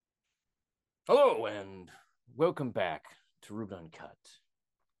Hello and welcome back to Ruben Uncut.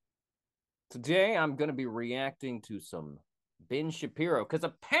 Today I'm going to be reacting to some Ben Shapiro because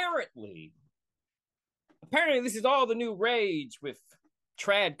apparently this is all the new rage with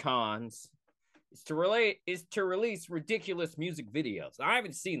trad cons is to release ridiculous music videos. I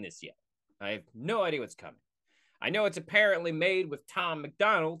haven't seen this yet. I have no idea what's coming. I know it's apparently made with Tom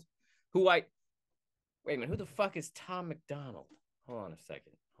MacDonald, who I wait a minute, who the fuck is Tom MacDonald? Hold on a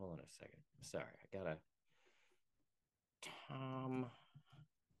second. Sorry, I gotta Tom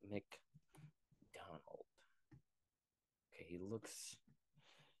MacDonald. Okay, he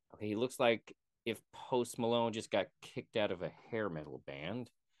looks like if Post Malone just got kicked out of a hair metal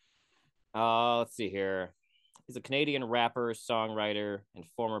band. Let's see here. He's a Canadian rapper, songwriter, and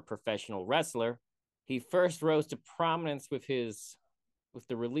former professional wrestler. He first rose to prominence with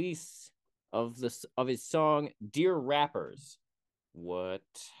the release of his song Dear Rappers. What?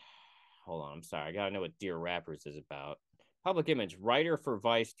 Hold on, I'm sorry. I gotta know what Dear Rappers is about. Public Image. Writer for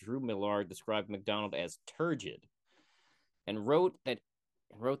Vice Drew Millard described MacDonald as turgid and wrote that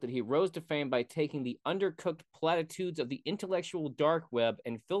he rose to fame by taking the undercooked platitudes of the intellectual dark web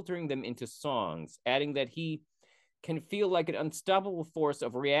and filtering them into songs, adding that he can feel like an unstoppable force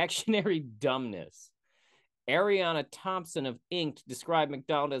of reactionary dumbness. Ariana Thompson of Inked described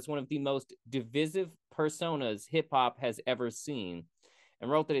MacDonald as one of the most divisive personas hip hop has ever seen, and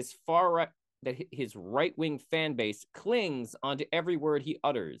wrote that his right-wing fan base clings onto every word he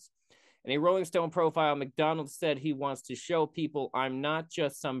utters. In a Rolling Stone profile, MacDonald said he wants to show people I'm not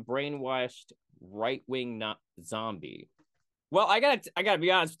just some brainwashed right-wing zombie. Well, I gotta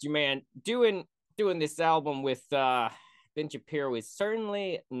be honest with you, man. Doing this album with Ben Shapiro is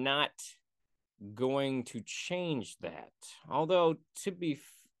certainly not going to change that. Although to be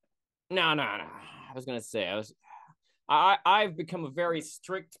no. I was gonna say I've become a very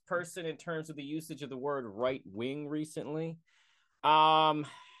strict person in terms of the usage of the word right wing recently. Um,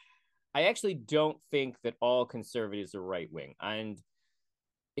 I actually don't think that all conservatives are right wing. And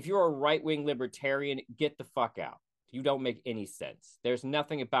if you're a right wing libertarian, get the fuck out. You don't make any sense. There's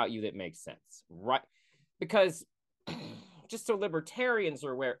nothing about you that makes sense. Right? Because just so libertarians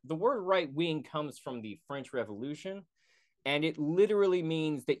are aware, the word right wing comes from the French Revolution. And it literally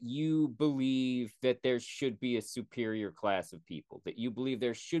means that you believe that there should be a superior class of people, that you believe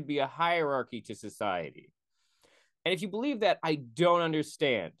there should be a hierarchy to society. And if you believe that, I don't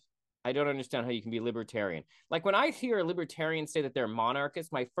understand. I don't understand how you can be libertarian. Like when I hear a libertarian say that they're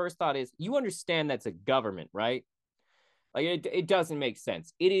monarchists, my first thought is, you understand that's a government, right? Like it doesn't make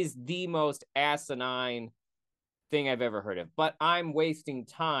sense. It is the most asinine thing I've ever heard of. But I'm wasting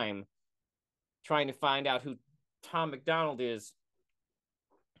time trying to find out who Tom MacDonald is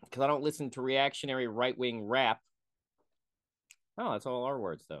because I don't listen to reactionary right-wing rap. Oh, that's all our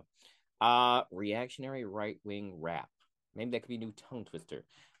words though. Reactionary right-wing rap. Maybe that could be a new tongue twister.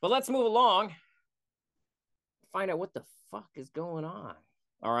 But let's move along. Find out what the fuck is going on.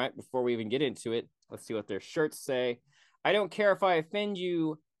 All right, before we even get into it, let's see what their shirts say. I don't care if I offend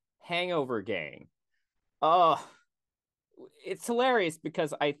you, Hangover Gang. Oh, it's hilarious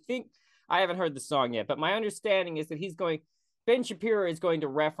because I haven't heard the song yet, but my understanding is that Ben Shapiro is going to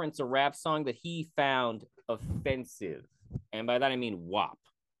reference a rap song that he found offensive. And by that I mean WAP.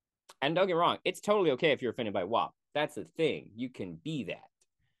 And don't get me wrong, it's totally okay if you're offended by WAP. That's a thing. You can be that.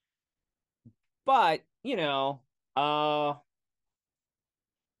 But,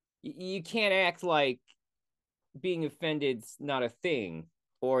 you can't act like being offended's not a thing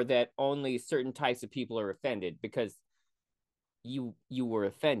or that only certain types of people are offended because you were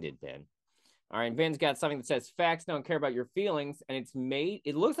offended, Ben. All right, Ben's got something that says facts don't care about your feelings, and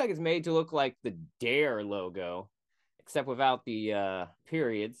it looks like it's made to look like the Dare logo, except without the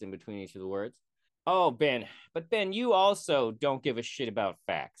periods in between each of the words. Oh, Ben, but Ben, you also don't give a shit about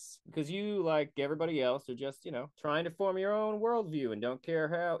facts because you, like everybody else, are just, trying to form your own worldview and don't care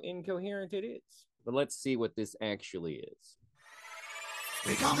how incoherent it is. But let's see what this actually is.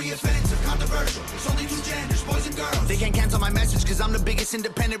 They call me offensive, controversial. There's only two genders, boys and girls. They can't cancel my message because I'm the biggest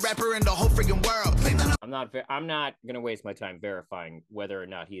independent rapper in the whole friggin' world. I'm not gonna waste my time verifying whether or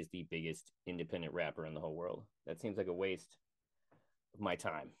not he is the biggest independent rapper in the whole world. That seems like a waste of my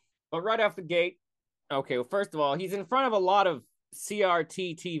time. But right off the gate, okay, well, first of all, he's in front of a lot of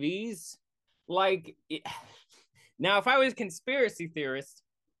CRT TVs. Now, if I was a conspiracy theorist,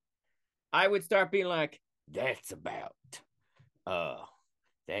 I would start being like, that's about,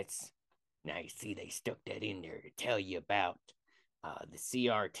 that's nice. See, they stuck that in there to tell you about the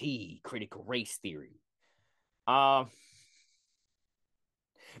CRT, critical race theory.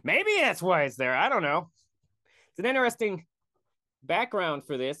 Maybe that's why it's there. I don't know. It's an interesting background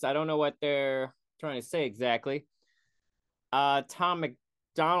for this. I don't know what they're trying to say exactly. Tom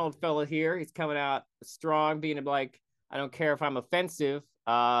MacDonald fella here, he's coming out strong, being like, I don't care if I'm offensive,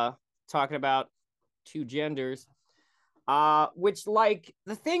 talking about two genders. Which, like,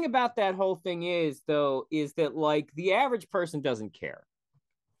 the thing about that whole thing is, though, is that, like, the average person doesn't care.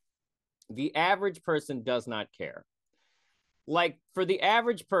 The average person does not care. Like, for the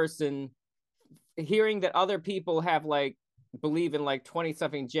average person, hearing that other people have, like, believe in, like, 20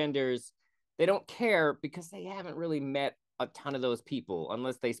 something genders, they don't care because they haven't really met a ton of those people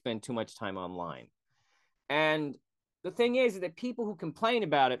unless they spend too much time online. And the thing is that people who complain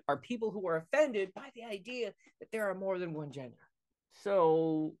about it are people who are offended by the idea that there are more than one gender.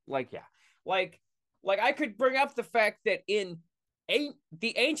 So, like, yeah, like, I could bring up the fact that in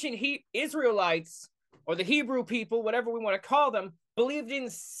the ancient Israelites or the Hebrew people, whatever we want to call them, believed in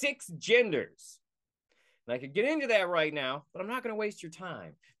 6 genders. And I could get into that right now, but I'm not going to waste your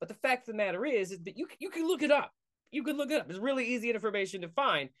time. But the fact of the matter is that you can look it up. You can look it up. It's really easy information to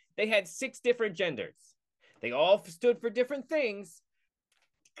find. They had 6 different genders. They all stood for different things.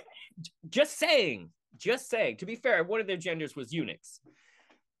 Just saying. Just saying. To be fair, one of their genders was eunuchs.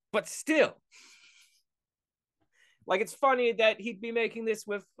 But still, like, it's funny that he'd be making this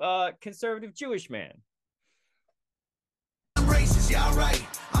with a conservative Jewish man. I'm racist, yeah, right.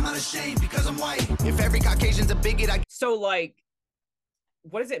 I'm not ashamed because I'm white. If every Caucasian's a bigot, So, like,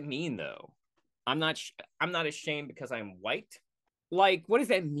 what does it mean, though? I'm not ashamed because I'm white. Like, what does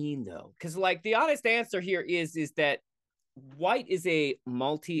that mean, though? Because, like, the honest answer here is that white is a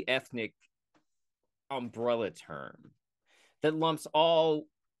multi-ethnic umbrella term that lumps all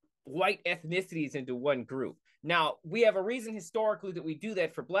white ethnicities into one group. Now, we have a reason historically that we do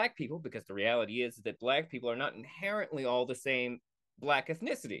that for Black people, because the reality is that Black people are not inherently all the same Black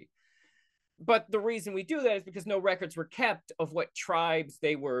ethnicity. But the reason we do that is because no records were kept of what tribes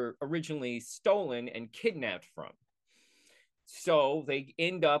they were originally stolen and kidnapped from. So they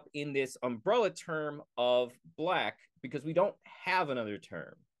end up in this umbrella term of Black because we don't have another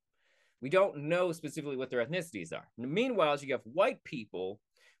term. We don't know specifically what their ethnicities are. Meanwhile, you have white people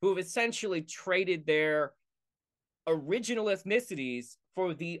who have essentially traded their original ethnicities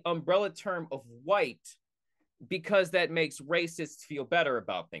for the umbrella term of white because that makes racists feel better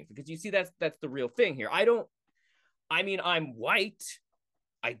about things. Because you see, that's the real thing here. I'm white.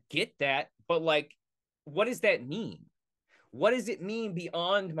 I get that. But, like, what does that mean? What does it mean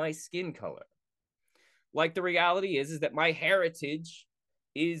beyond my skin color? Like, the reality is that my heritage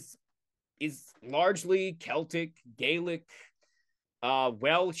is largely Celtic, Gaelic,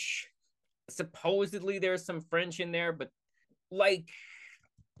 Welsh. Supposedly there's some French in there, but, like,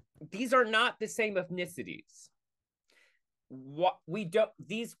 these are not the same ethnicities.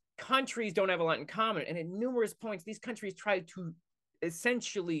 These countries don't have a lot in common, and at numerous points these countries try to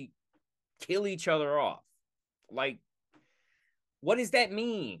essentially kill each other off. Like, what does that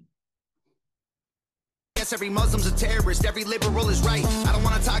mean? Yes, every Muslim's a terrorist, every liberal is right. I don't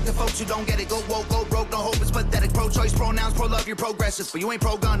want to talk to folks who don't get it. Go woke, go broke, no hope, it's pathetic. Pro-choice, pronouns, pro-love, you're progressive. But you ain't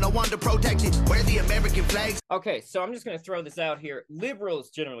pro-gun, no one to protect it. Wear the American flags. Okay, so I'm just going to throw this out here.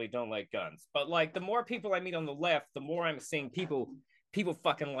 Liberals generally don't like guns. But, like, the more people I meet on the left, the more I'm seeing people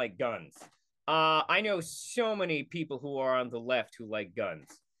fucking like guns. I know so many people who are on the left who like guns.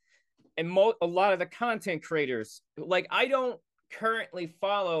 And a lot of the content creators, like, I don't currently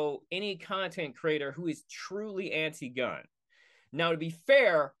follow any content creator who is truly anti-gun. Now, to be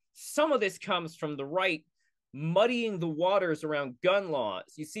fair, some of this comes from the right muddying the waters around gun laws.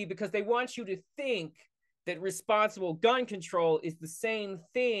 You see, because they want you to think that responsible gun control is the same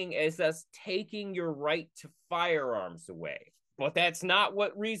thing as us taking your right to firearms away. But that's not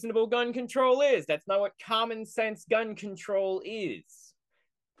what reasonable gun control is. That's not what common sense gun control is.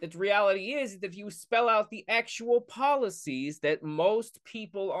 The reality is that if you spell out the actual policies that most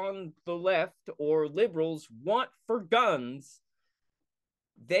people on the left or liberals want for guns,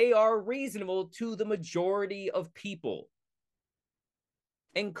 they are reasonable to the majority of people,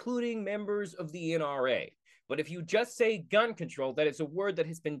 including members of the NRA. But if you just say gun control, that is a word that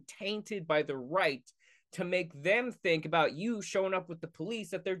has been tainted by the right to make them think about you showing up with the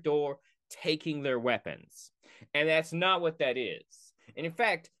police at their door, taking their weapons. And that's not what that is. And in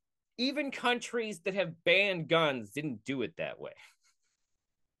fact, even countries that have banned guns didn't do it that way.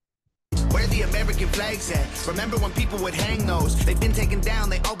 Where the American flags at? Remember when people would hang those? They've been taken down,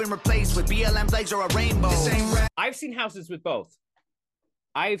 they all been replaced with BLM flags or a rainbow. I've seen houses with both.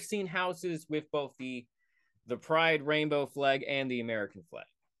 I've seen houses with both the Pride rainbow flag and the American flag.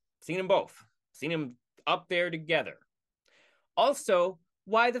 Seen them both. Seen them up there together. Also,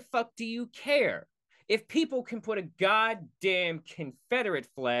 why the fuck do you care? If people can put a goddamn Confederate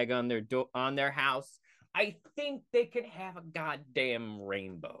flag on their house, I think they can have a goddamn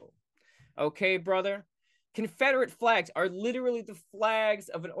rainbow. Okay, brother? Confederate flags are literally the flags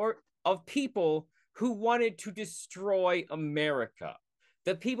of people who wanted to destroy America.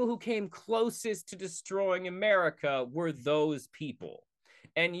 The people who came closest to destroying America were those people.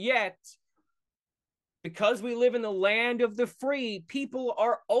 And yet, because we live in the land of the free, people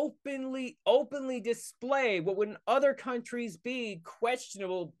are openly display what would in other countries be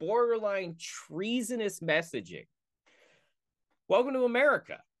questionable, borderline treasonous messaging. Welcome to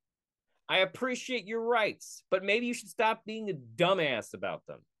America. I appreciate your rights, but maybe you should stop being a dumbass about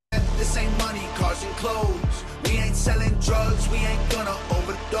them. This ain't money, cars and clothes. We ain't selling drugs, we ain't gonna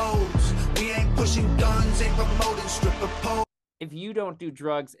overdose. We ain't pushing guns, ain't promoting stripper pose. If you don't do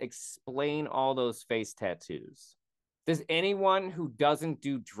drugs, explain all those face tattoos. Does anyone who doesn't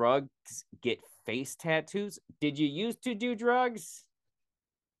do drugs get face tattoos? Did you used to do drugs?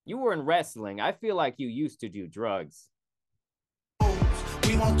 You were in wrestling. I feel like you used to do drugs.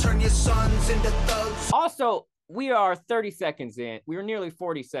 We won't turn your sons into thugs. Also, we are 30 seconds in. We are nearly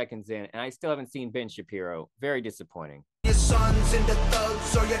 40 seconds in, and I still haven't seen Ben Shapiro. Very disappointing. Your sons into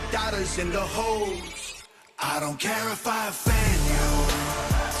thugs or your daughters into hoes. I don't care if I offend you.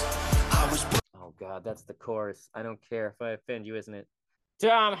 Oh God, that's the chorus. I don't care if I offend you, isn't it?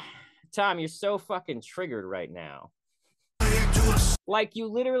 Tom, you're so fucking triggered right now. Like you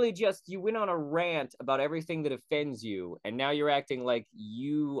literally you went on a rant about everything that offends you, and now you're acting like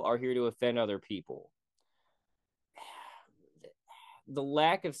you are here to offend other people. The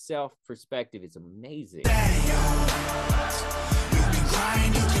lack of self-perspective is amazing. You can cry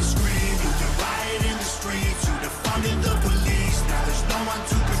and you can scream, you can riot in the streets, you defunded the police, now there's no one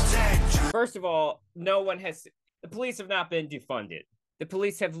to protect you. First of all, the police have not been defunded. The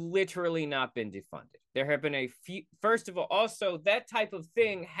police have literally not been defunded. There have been a few, first of all, also that type of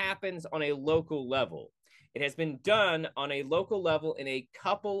thing happens on a local level. It has been done on a local level in a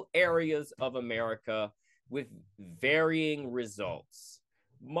couple areas of America with varying results,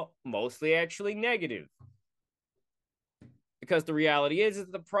 mostly actually negative. Because the reality is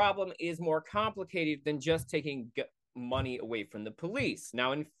that the problem is more complicated than just taking money away from the police.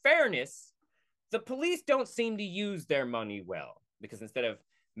 Now, in fairness, the police don't seem to use their money well, because instead of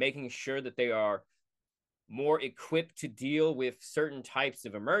making sure that they are more equipped to deal with certain types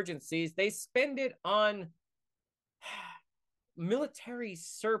of emergencies, they spend it on military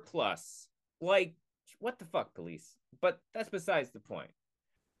surplus. Like, what the fuck, police? But that's besides the point.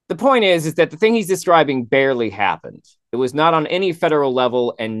 The point is that the thing he's describing barely happened. It was not on any federal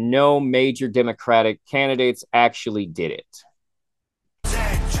level, and no major Democratic candidates actually did it.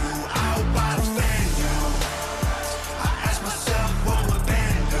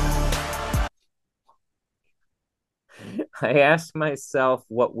 I asked myself,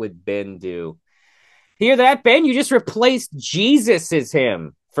 what would Ben do? Hear that, Ben? You just replaced Jesus as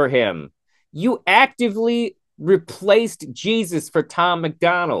him for him. You actively replaced Jesus for Tom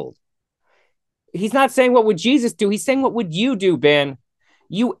MacDonald. He's not saying what would Jesus do. He's saying what would you do, Ben?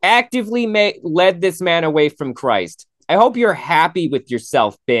 You actively led this man away from Christ. I hope you're happy with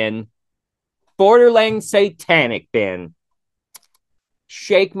yourself, Ben. Borderline satanic, Ben.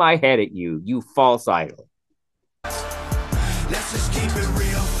 Shake my head at you, you false idol. Let's just keep it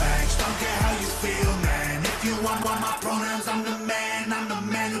real facts. Don't care how you feel, man. If you want my pronouns, I'm the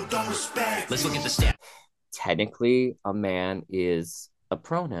man who don't respect. Let's look at the stats. Technically, a man is a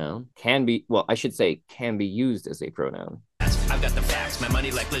pronoun. Can be used as a pronoun. I've got the facts. My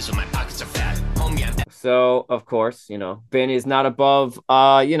money like Lizzo, my pockets are fat. Homie, so, of course, Ben is not above,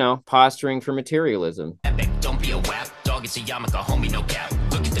 posturing for materialism. epic. Don't be a whap. Dog, it's a yarmulke, homie, no cap.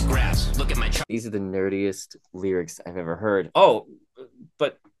 Look at the grass. Look at my These are the nerdiest lyrics I've ever heard. Oh,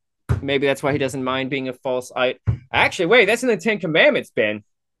 but maybe that's why he doesn't mind being a false idol. Actually, wait, that's in the 10 Commandments, Ben.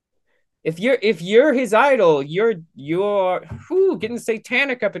 If you're his idol, you're getting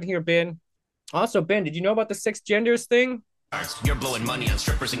satanic up in here, Ben. Also, Ben, did you know about the 6 genders thing? You're blowing money on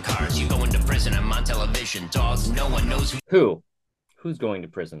strippers and cars. You going to prison, I'm on television. Dogs, no one knows who. Who's going to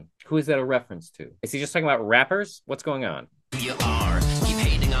prison? Who is that a reference to? Is he just talking about rappers? What's going on? You are. Keep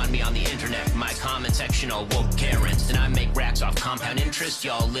hating on me on the internet. My comment section all woke Karens. And I make racks off compound interest.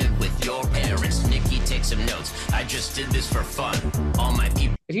 Y'all live with your parents. Nikki, take some notes. I just did this for fun. All my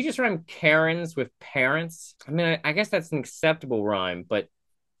people. Did he just rhyme Karens with parents? I mean, I guess that's an acceptable rhyme, but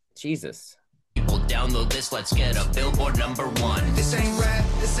Jesus. People download this, let's get a billboard #1. This ain't rap,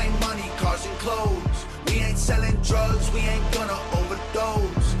 this ain't money, cars and clothes. We ain't selling drugs, we ain't gonna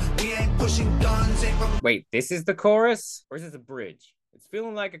overdose. We ain't pushing guns, ain't from. Wait, this is the chorus? Or is this a bridge? It's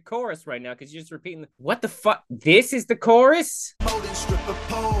feeling like a chorus right now because you're just repeating. What the fuck? This is the chorus?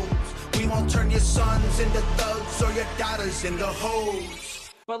 We won't turn your sons into thugs or your daughters into hoes.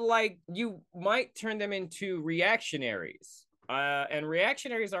 But like, you might turn them into reactionaries. And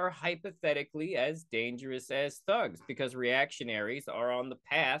reactionaries are hypothetically as dangerous as thugs because reactionaries are on the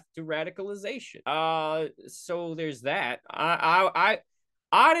path to radicalization. So there's that. I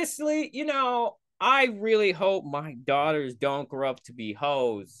honestly, you know, I really hope my daughters don't grow up to be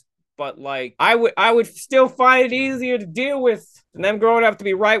hoes. But like, I would still find it easier to deal with than them growing up to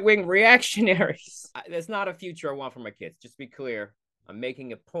be right-wing reactionaries. That's not a future I want for my kids. Just to be clear, I'm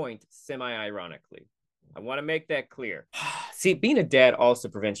making a point semi-ironically. I want to make that clear. See, being a dad also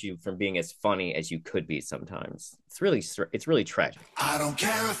prevents you from being as funny as you could be sometimes. It's really tragic. I don't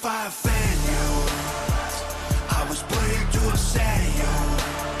care if I offend you. I was playing to upset you.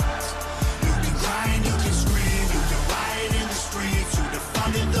 You can cry and you can scream. You can riot in the streets. You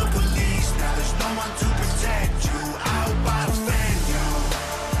defunded the police. Now there's no one to protect you. I hope I offend you.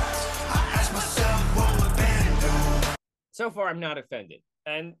 I ask myself what would Ben do. So far, I'm not offended.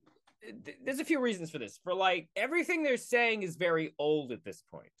 And there's a few reasons for this. For like, everything they're saying is very old at this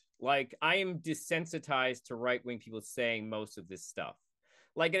point. Like, I am desensitized to right-wing people saying most of this stuff.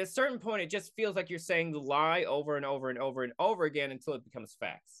 Like, at a certain point, it just feels like you're saying the lie over and over and over and over again until it becomes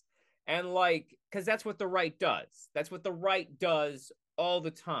facts. And like, because that's what the right does. That's what the right does all the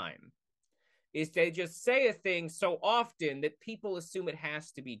time. Is they just say a thing so often that people assume it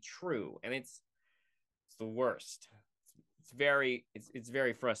has to be true. And it's the worst. It's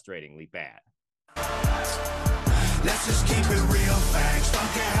very frustratingly bad. Let's just keep it real facts. Don't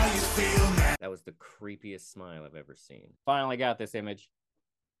care how you feel, man. That was the creepiest smile I've ever seen. Finally got this image.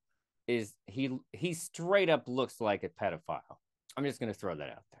 Is he straight up looks like a pedophile. I'm just gonna throw that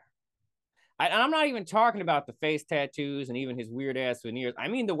out there. And I'm not even talking about the face tattoos and even his weird ass veneers. I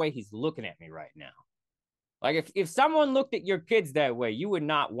mean the way he's looking at me right now. Like if someone looked at your kids that way, you would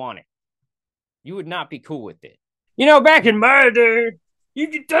not want it. You would not be cool with it. You know, back in my day, you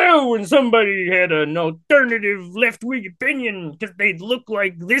could tell when somebody had an alternative left-wing opinion because they'd look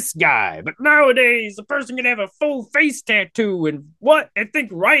like this guy. But nowadays, a person can have a full face tattoo and what? I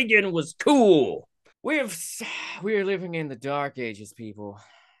think Reagan was cool. We're living in the dark ages, people.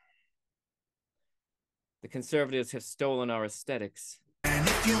 The conservatives have stolen our aesthetics. And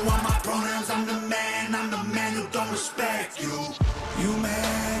if you want my pronouns, I'm the man who don't respect you. You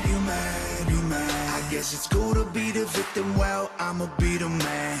mad, you mad, you mad. I guess it's cool to be the victim, well, I'ma be the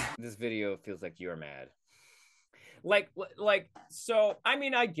man. This video feels like you're mad. So, I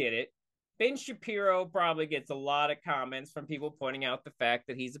mean, I get it. Ben Shapiro probably gets a lot of comments from people pointing out the fact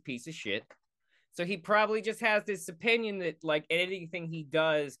that he's a piece of shit. So he probably just has this opinion that, like, anything he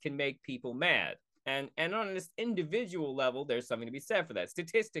does can make people mad. And on this individual level, there's something to be said for that.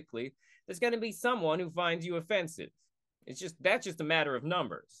 Statistically, there's going to be someone who finds you offensive. That's just a matter of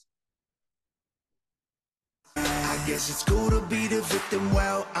numbers. I guess it's cool to be the victim.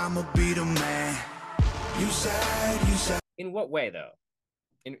 Well, I'ma be the man. You said. In what way, though?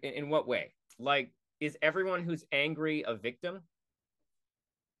 In what way? Like, is everyone who's angry a victim?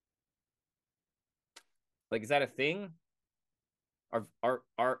 Like, is that a thing?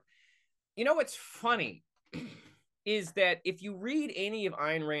 Are you know what's funny is that if you read any of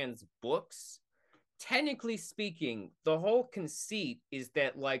Ayn Rand's books, technically speaking, the whole conceit is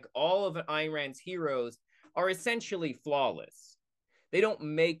that like all of Ayn Rand's heroes are essentially flawless. They don't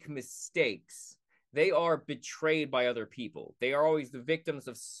make mistakes. They are betrayed by other people. They are always the victims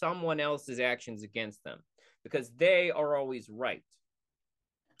of someone else's actions against them because they are always right.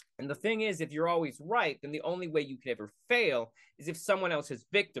 And the thing is, if you're always right, then the only way you can ever fail is if someone else has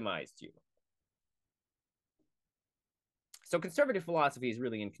victimized you. So conservative philosophy is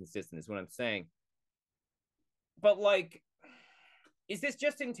really inconsistent, is what I'm saying. But like, is this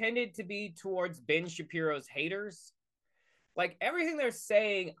just intended to be towards Ben Shapiro's haters? Like everything they're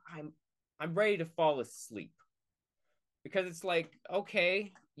saying, I'm ready to fall asleep. Because it's like,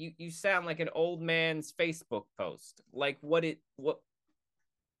 okay, you sound like an old man's Facebook post. Like what is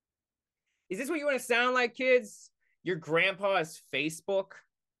this what you want to sound like, kids? Your grandpa's Facebook?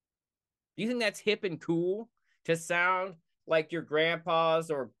 Do you think that's hip and cool to sound like your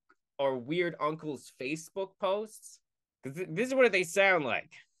grandpa's or weird uncle's Facebook posts? Because this is what they sound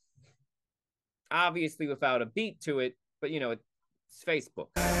like. Obviously without a beat to it, but you know, it's Facebook.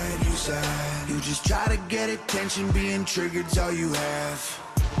 You just try to get attention, being triggered's all you have.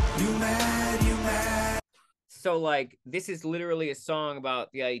 You mad. So like, this is literally a song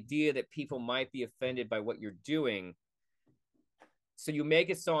about the idea that people might be offended by what you're doing. So you make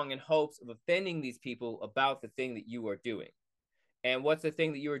a song in hopes of offending these people about the thing that you are doing. And what's the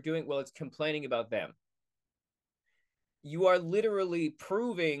thing that you were doing? Well, it's complaining about them. You are literally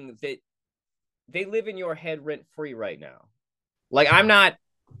proving that they live in your head rent free right now. Like I'm not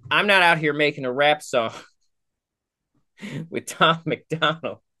out here making a rap song with Tom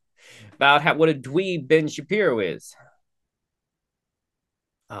MacDonald about what a dweeb Ben Shapiro is.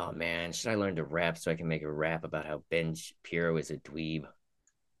 Oh man, should I learn to rap so I can make a rap about how Ben Shapiro is a dweeb?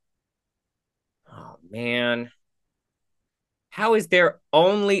 Oh man, how is there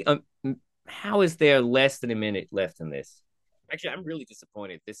only a how is there less than a minute left in this? Actually, I'm really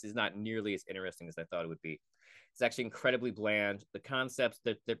disappointed. This is not nearly as interesting as I thought it would be. It's actually incredibly bland. The concepts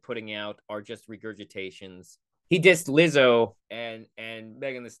that they're putting out are just regurgitations. He dissed Lizzo and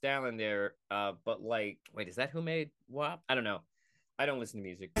Megan Thee Stallion there, but like, wait, is that who made WAP? I don't know. I don't listen to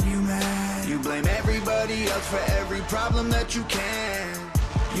music. You blame everybody else for every problem that you can.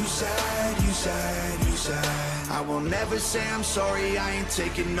 You said, you said, you said, I will never say I'm sorry, I ain't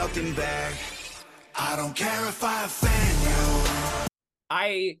taking nothing back. I don't care if I offend you.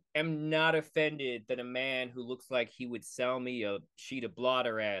 I am not offended that a man who looks like he would sell me a sheet of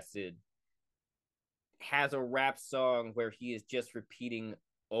blotter acid has a rap song where he is just repeating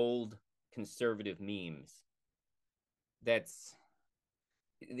old conservative memes. This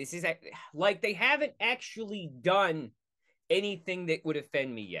is like they haven't actually done anything that would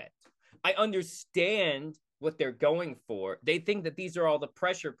offend me yet. I understand what they're going for. They think that these are all the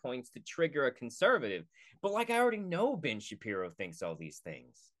pressure points to trigger a conservative. But like I already know Ben Shapiro thinks all these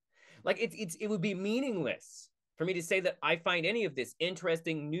things. Like it would be meaningless for me to say that I find any of this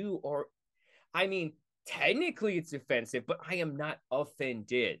interesting, new, or I mean, technically it's offensive, but I am not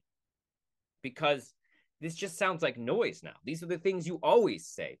offended because this just sounds like noise now. These are the things you always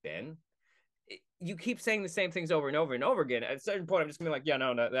say, Ben. You keep saying the same things over and over and over again. At a certain point, I'm just gonna be like, yeah,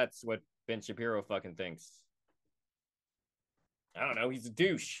 no, that's what Ben Shapiro fucking thinks. I don't know. He's a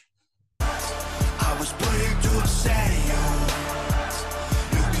douche. I was put here to upset you.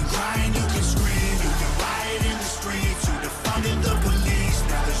 You can cry and you can scream. You can riot in the streets. You defunded the police.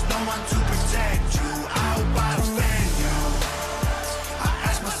 Now there's no one to protect you. I hope I offend you. I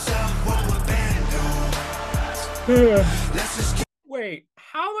ask myself, what would Ben do? Let's just Wait,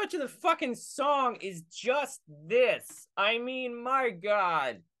 how much of the fucking song is just this? I mean, my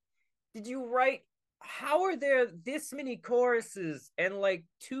God. Did you write? How are there this many choruses and like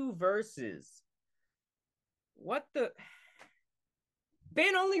 2 verses? What the?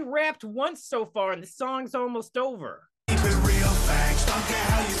 Ben only rapped once so far and the song's almost over. keep it real facts. Don't care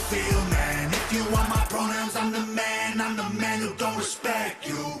how you feel, man. If you want my pronouns, I'm the man. I'm the man who don't respect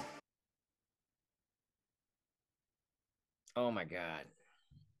you. Oh my God.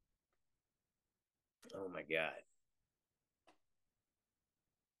 Oh my God.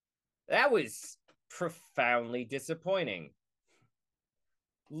 That was profoundly disappointing.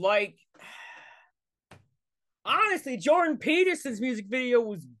 Like, honestly, Jordan Peterson's music video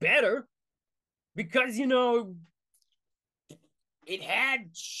was better because, it had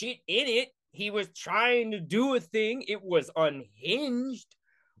shit in it. He was trying to do a thing. It was unhinged,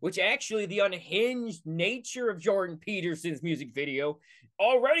 which actually the unhinged nature of Jordan Peterson's music video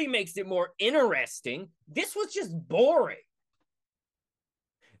already makes it more interesting. This was just boring.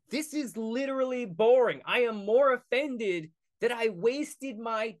 This is literally boring. I am more offended that I wasted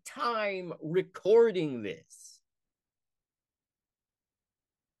my time recording this.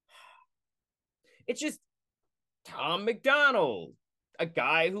 It's just Tom MacDonald, a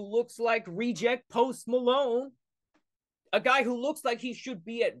guy who looks like reject Post Malone, a guy who looks like he should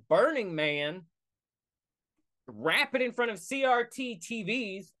be at Burning Man, rapping in front of CRT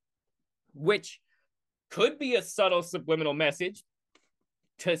TVs, which could be a subtle subliminal message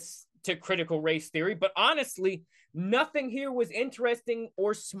to critical race theory, but honestly, nothing here was interesting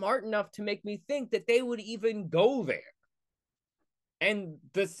or smart enough to make me think that they would even go there. And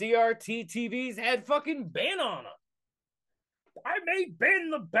the CRT TVs had fucking Ben on them. I made Ben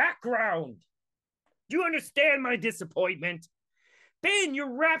the background. Do you understand my disappointment? Ben, you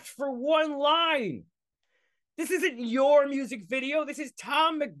rapped for 1 line. This isn't your music video. This is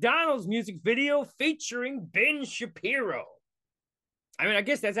Tom MacDonald's music video featuring Ben Shapiro. I mean, I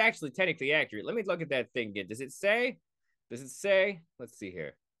guess that's actually technically accurate. Let me look at that thing again. Does it say? Let's see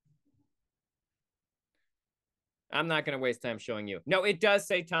here. I'm not going to waste time showing you. No, it does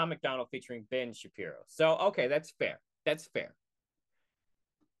say Tom MacDonald featuring Ben Shapiro. So, okay, that's fair. That's fair.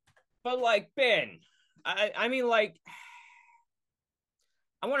 But, like, Ben, I mean, like,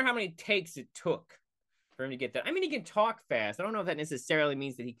 I wonder how many takes it took for him to get that. I mean, he can talk fast. I don't know if that necessarily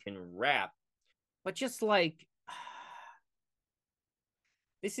means that he can rap. But just, like,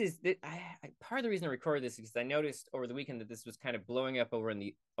 this is part of the reason I recorded this is because I noticed over the weekend that this was kind of blowing up over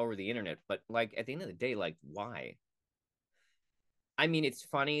the internet. But like at the end of the day, like why? I mean, it's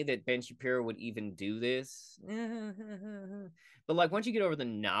funny that Ben Shapiro would even do this, but like once you get over the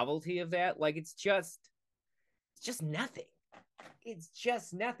novelty of that, like it's just nothing. It's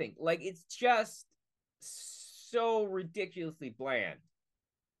just nothing. Like it's just so ridiculously bland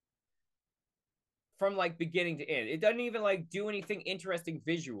from like beginning to end. It doesn't even like do anything interesting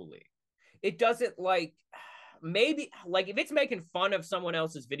visually. It doesn't like maybe like if it's making fun of someone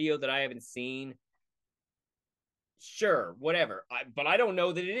else's video that I haven't seen, sure, whatever. But I don't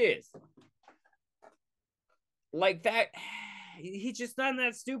know that it is. Like that he's just on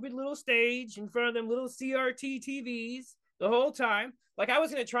that stupid little stage in front of them little CRT TVs the whole time. Like I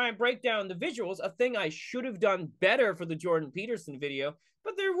was going to try and break down the visuals, a thing I should have done better for the Jordan Peterson video,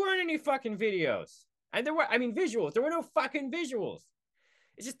 but there weren't any fucking videos. And visuals. There were no fucking visuals.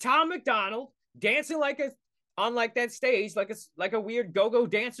 It's just Tom MacDonald dancing on like that stage, like a weird go-go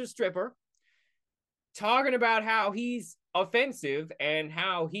dancer stripper, talking about how he's offensive and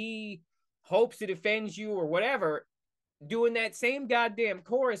how he hopes to defend you or whatever, doing that same goddamn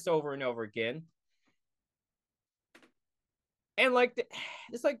chorus over and over again. And like,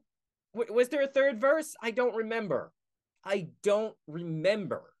 it's like, was there a third verse? I don't remember.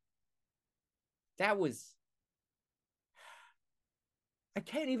 That was, I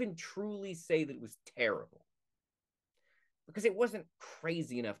can't even truly say that it was terrible because it wasn't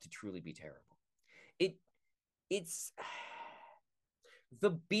crazy enough to truly be terrible. It's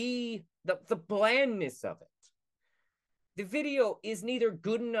the blandness of it. The video is neither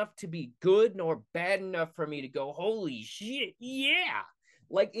good enough to be good nor bad enough for me to go, holy shit, yeah.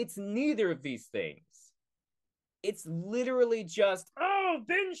 Like it's neither of these things. It's literally just, oh,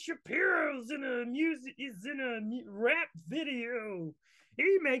 Ben Shapiro's in a rap video.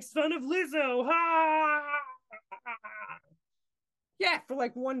 He makes fun of Lizzo. Ha! Yeah, for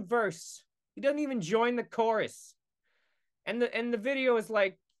like one verse. He doesn't even join the chorus. And the video is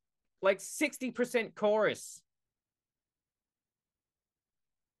like 60% chorus.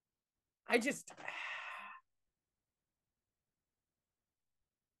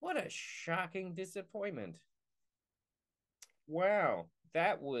 What a shocking disappointment. Wow,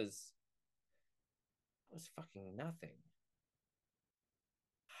 that was fucking nothing.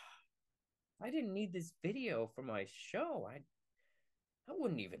 I didn't need this video for my show. I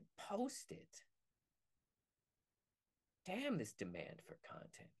wouldn't even post it. Damn this demand for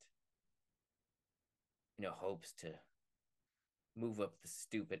content. Hopes to move up the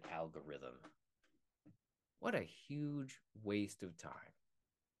stupid algorithm. What a huge waste of time.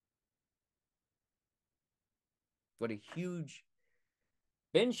 What a huge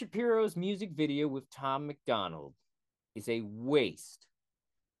Ben Shapiro's music video with Tom MacDonald is a waste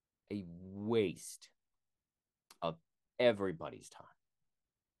of everybody's time.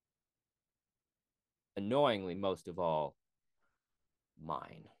 Annoyingly, most of all,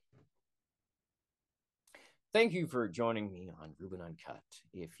 mine. Thank you for joining me on Ruben Uncut.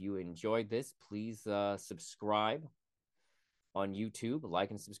 If you enjoyed this, please subscribe on YouTube. Like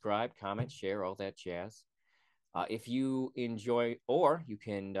and subscribe, comment, share, all that jazz. If you enjoy, or you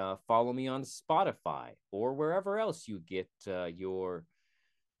can follow me on Spotify or wherever else you get your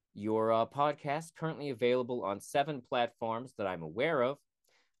podcast. Currently available on 7 platforms that I'm aware of.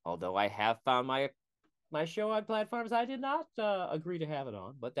 Although I have found my show on platforms I did not agree to have it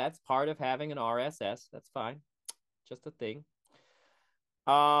on, but that's part of having an RSS. That's fine, just a thing.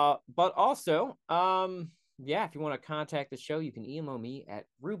 But also, yeah, if you want to contact the show, you can email me at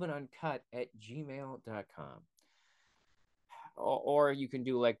rubenuncut@gmail.com. Or you can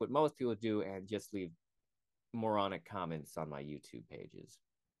do like what most people do and just leave moronic comments on my YouTube pages.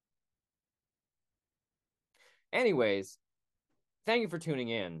 Anyways, thank you for tuning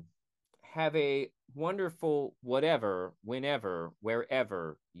in. Have a wonderful whatever, whenever,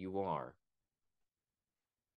 wherever you are.